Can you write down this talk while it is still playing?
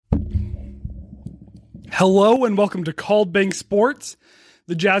Hello and welcome to Called Bank Sports.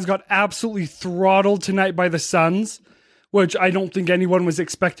 The Jazz got absolutely throttled tonight by the Suns, which I don't think anyone was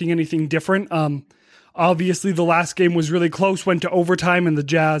expecting anything different. Obviously, the last game was really close, went to overtime, and the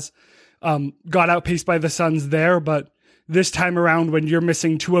Jazz got outpaced by the Suns there. But this time around, when you're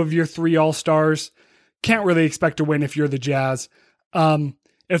missing two of your three All-Stars, can't really expect to win if you're the Jazz.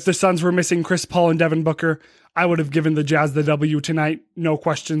 If the Suns were missing Chris Paul and Devin Booker, I would have given the Jazz the W tonight, no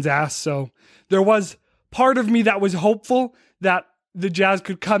questions asked. So there was part of me that was hopeful that the Jazz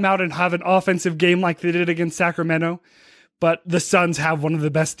could come out and have an offensive game like they did against Sacramento. But the Suns have one of the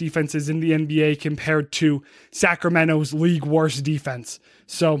best defenses in the NBA compared to Sacramento's league worst defense.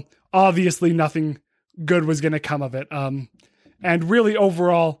 So obviously nothing good was going to come of it. And really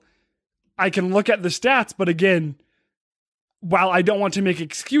overall, I can look at the stats, but again, while I don't want to make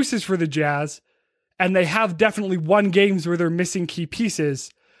excuses for the Jazz, and they have definitely won games where they're missing key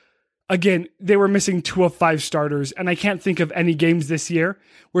pieces, again, they were missing 2 of 5 starters, and I can't think of any games this year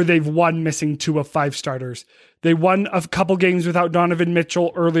where they've won missing 2 of 5 starters. They won a couple games without Donovan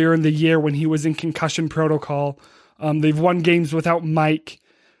Mitchell earlier in the year when he was in concussion protocol. They've won games without Mike.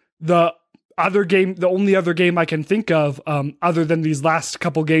 The only other game I can think of, other than these last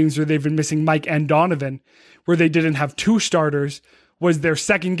couple games where they've been missing Mike and Donovan, where they didn't have 2 starters, was their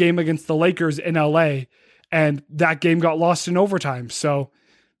second game against the Lakers in LA, and that game got lost in overtime. So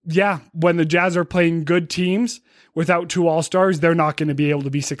yeah, when the Jazz are playing good teams without 2 All-Stars, they're not going to be able to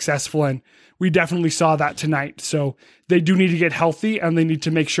be successful. And we definitely saw that tonight. So they do need to get healthy, and they need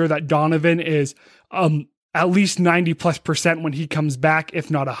to make sure that Donovan is at least 90+% when he comes back, if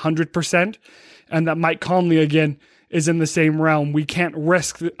not 100%. And that Mike Conley, again, is in the same realm. We can't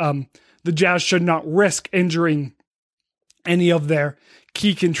risk, the Jazz should not risk injuring any of their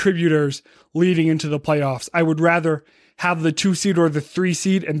key contributors leading into the playoffs. I would rather have the 2 seed or the 3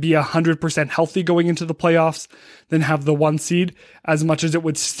 seed and be 100% healthy going into the playoffs than have the 1 seed, as much as it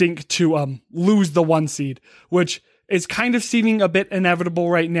would stink to lose the 1 seed, which is kind of seeming a bit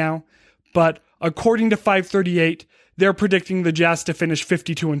inevitable right now. But according to 538, they're predicting the Jazz to finish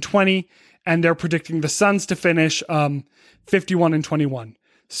 52-20, and they're predicting the Suns to finish 51-21.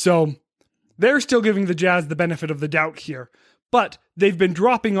 So they're still giving the Jazz the benefit of the doubt here, but they've been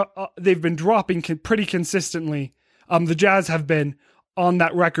dropping pretty consistently. The Jazz have been on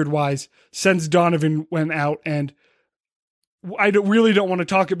that record-wise since Donovan went out, and I really don't want to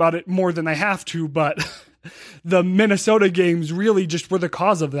talk about it more than I have to, but the Minnesota games really just were the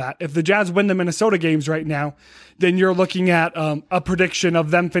cause of that. If the Jazz win the Minnesota games right now, then you're looking at a prediction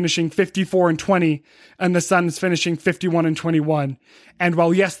of them finishing 54-20 and the Suns finishing 51-21. And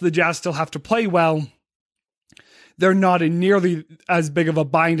while, yes, the Jazz still have to play well, they're not in nearly as big of a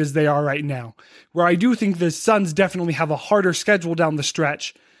bind as they are right now. Where I do think the Suns definitely have a harder schedule down the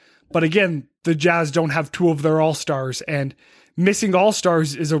stretch. But again, the Jazz don't have 2 of their All-Stars, and missing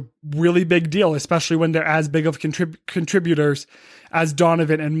All-Stars is a really big deal, especially when they're as big of contributors as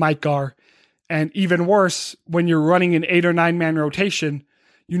Donovan and Mike are. And even worse, when you're running an 8 or 9 man rotation,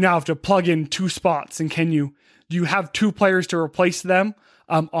 you now have to plug in 2 spots. And do you have 2 players to replace them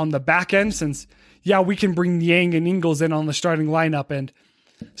on the back end? Since, yeah, we can bring Niang and Ingles in on the starting lineup and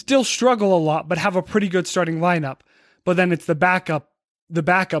still struggle a lot, but have a pretty good starting lineup. But then it's the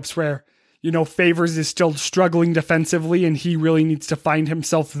backups where, Favors is still struggling defensively, and he really needs to find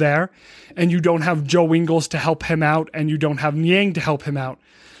himself there. And you don't have Joe Ingles to help him out, and you don't have Niang to help him out.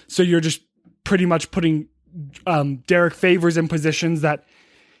 So you're just pretty much putting Derek Favors in positions that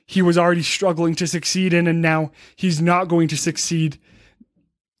he was already struggling to succeed in, and now he's not going to succeed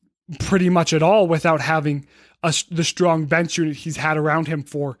pretty much at all without having the strong bench unit he's had around him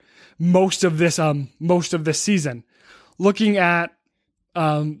for most of this season. Looking at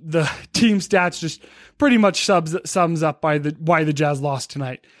the team stats, just pretty much sums up why the Jazz lost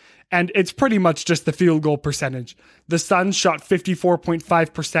tonight. And it's pretty much just the field goal percentage. The Suns shot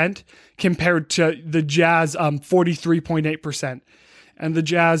 54.5% compared to the Jazz 43.8%. And the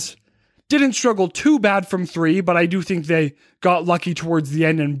Jazz didn't struggle too bad from 3, but I do think they got lucky towards the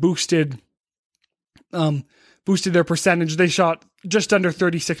end and boosted their percentage. They shot just under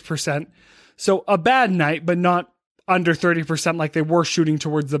 36%. So a bad night, but not under 30% like they were shooting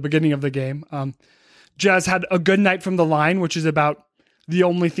towards the beginning of the game. Jazz had a good night from the line, which is about the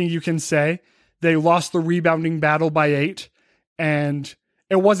only thing you can say. They lost the rebounding battle by 8, and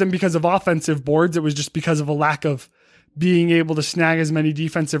it wasn't because of offensive boards. It was just because of a lack of being able to snag as many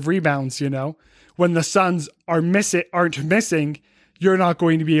defensive rebounds. When the Suns aren't missing, you're not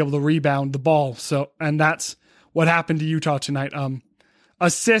going to be able to rebound the ball. So, and that's what happened to Utah tonight.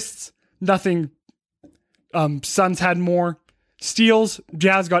 Assists, nothing. Suns had more. Steals,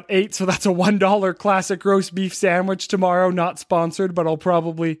 Jazz got 8, so that's a $1 classic roast beef sandwich tomorrow. Not sponsored, but I'll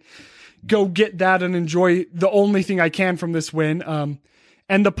probably go get that and enjoy the only thing I can from this win.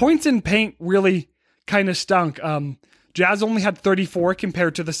 And the points in paint really kind of stunk. Jazz only had 34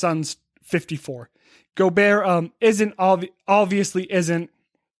 compared to the Suns' 54. Gobert obviously isn't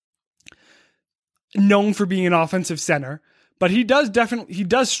known for being an offensive center, but he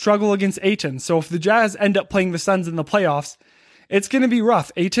does struggle against Ayton. So if the Jazz end up playing the Suns in the playoffs, it's going to be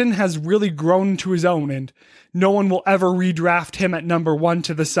rough. Ayton has really grown to his own, and no one will ever redraft him at number 1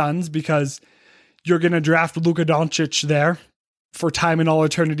 to the Suns because you're going to draft Luka Doncic there for time and all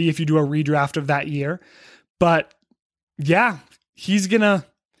eternity if you do a redraft of that year. But yeah, he's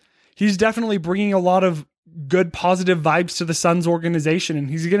definitely bringing a lot of good positive vibes to the Suns organization, and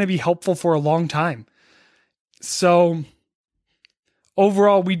he's going to be helpful for a long time. So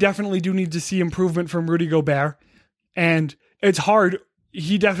overall, we definitely do need to see improvement from Rudy Gobert, and it's hard.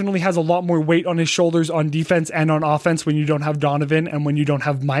 He definitely has a lot more weight on his shoulders on defense and on offense when you don't have Donovan and when you don't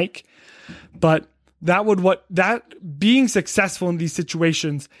have Mike. But being successful in these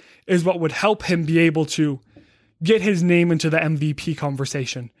situations is what would help him be able to get his name into the MVP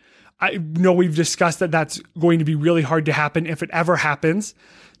conversation. I know we've discussed that that's going to be really hard to happen if it ever happens,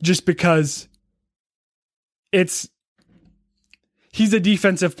 just because he's a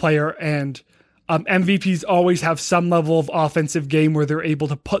defensive player, and MVPs always have some level of offensive game where they're able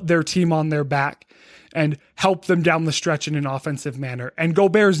to put their team on their back and help them down the stretch in an offensive manner. And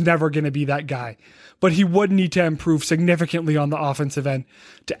Gobert's never going to be that guy, but he would need to improve significantly on the offensive end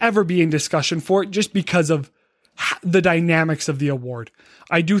to ever be in discussion for it, just because of the dynamics of the award.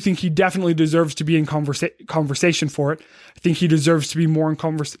 I do think he definitely deserves to be in conversation for it. I think he deserves to be more in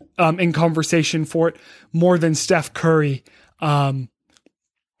conversation for it more than Steph Curry.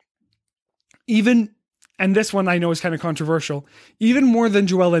 Even, and this one I know is kind of controversial, even more than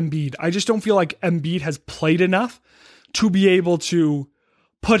Joel Embiid. I just don't feel like Embiid has played enough to be able to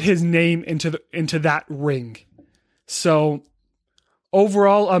put his name into that ring. So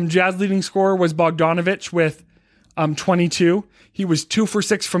overall, Jazz leading scorer was Bogdanović with 22. He was 2 for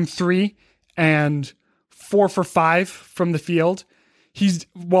 6 from 3 and 4 for 5 from the field.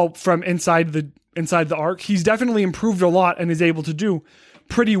 From inside the arc. He's definitely improved a lot and is able to do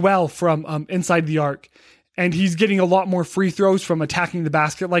pretty well from inside the arc. And he's getting a lot more free throws from attacking the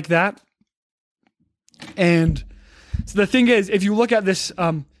basket like that. And so the thing is, if you look at this,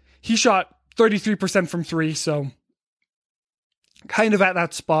 he shot 33% from 3, so kind of at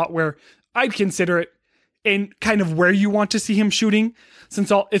that spot where I'd consider it in kind of where you want to see him shooting,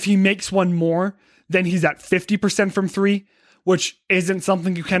 since if he makes one more, then he's at 50% from 3, which isn't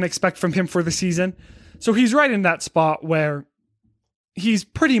something you can expect from him for the season. So he's right in that spot where he's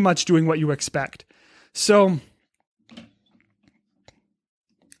pretty much doing what you expect. So,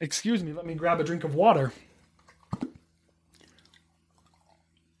 excuse me, let me grab a drink of water.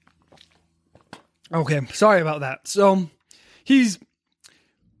 Okay, sorry about that. So, he's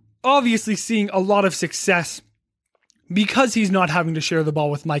obviously seeing a lot of success because he's not having to share the ball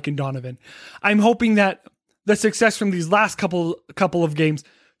with Mike and Donovan. I'm hoping that the success from these last couple of games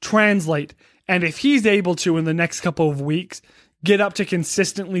translate, and if he's able to in the next couple of weeks get up to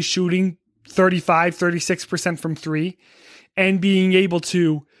consistently shooting 35-36% from 3 and being able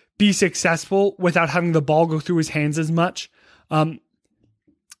to be successful without having the ball go through his hands as much, that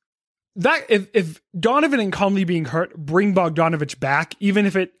if Donovan and Conley being hurt bring Bogdanović back, even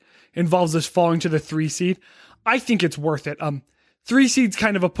if it involves us falling to the 3 seed, I think it's worth it. 3 seed's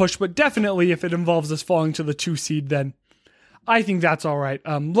kind of a push, but definitely if it involves us falling to the 2 seed, then I think that's all right.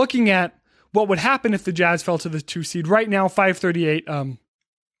 Looking at what would happen if the Jazz fell to the 2 seed right now, 538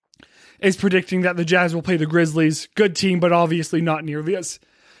 is predicting that the Jazz will play the Grizzlies. Good team, but obviously not nearly as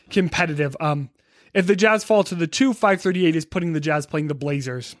competitive. If the Jazz fall to the 2, 538 is putting the Jazz playing the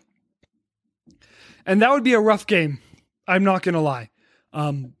Blazers. And that would be a rough game. I'm not going to lie.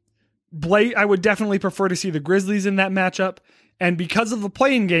 I would definitely prefer to see the Grizzlies in that matchup. And because of the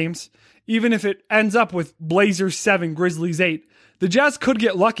play-in games, even if it ends up with Blazers 7, Grizzlies 8, the Jazz could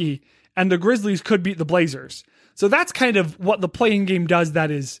get lucky and the Grizzlies could beat the Blazers. So that's kind of what the play-in game does that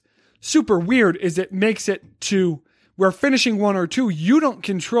is super weird, is it makes it to where finishing 1 or 2, you don't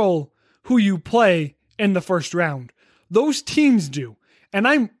control who you play in the first round. Those teams do. And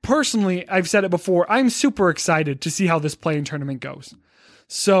I've said it before, I'm super excited to see how this play-in tournament goes.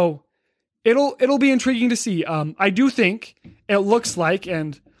 So it'll be intriguing to see. I do think it looks like,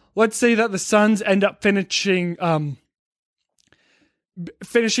 and let's say that the Suns end up finishing above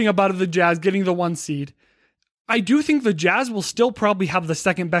the Jazz, getting the 1 seed. I do think the Jazz will still probably have the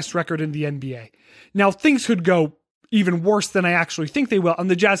second best record in the NBA. Now things could go even worse than I actually think they will, and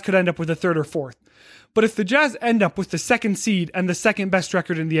the Jazz could end up with a third or fourth. But if the Jazz end up with the second seed and the second best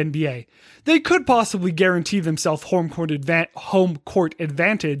record in the NBA, they could possibly guarantee themselves home court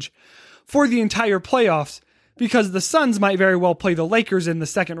advantage for the entire playoffs, because the Suns might very well play the Lakers in the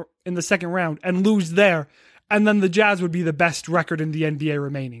second round and lose there, and then the Jazz would be the best record in the NBA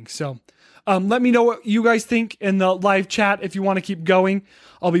remaining. So let me know what you guys think in the live chat if you want to keep going.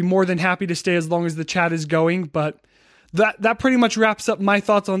 I'll be more than happy to stay as long as the chat is going, but that pretty much wraps up my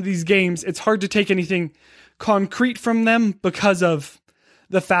thoughts on these games. It's hard to take anything concrete from them because of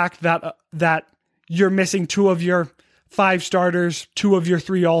the fact that you're missing 2 of your 5 starters, 2 of your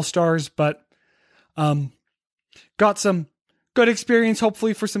 3 all-stars, but got some good experience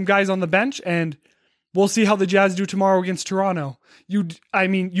hopefully for some guys on the bench, and we'll see how the Jazz do tomorrow against Toronto. You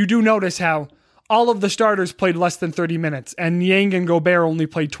do notice how all of the starters played less than 30 minutes, and Niang and Gobert only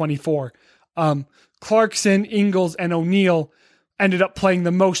played 24. Clarkson, Ingles, and O'Neal ended up playing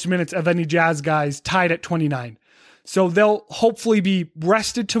the most minutes of any Jazz guys, tied at 29. So they'll hopefully be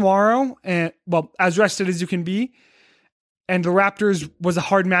rested tomorrow, and as rested as you can be. And the Raptors was a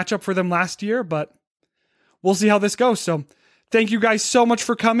hard matchup for them last year, but we'll see how this goes. So thank you guys so much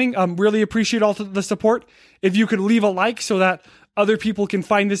for coming. Really appreciate all the support. If you could leave a like so that other people can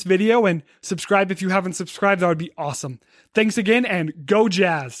find this video, and subscribe if you haven't subscribed, that would be awesome. Thanks again, and go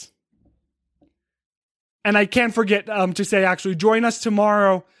Jazz. And I can't forget to say, actually, join us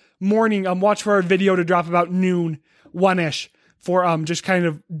tomorrow morning. Watch for our video to drop about noon, 1-ish, for just kind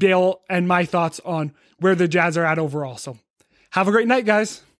of Dale and my thoughts on where the Jazz are at overall. So have a great night, guys.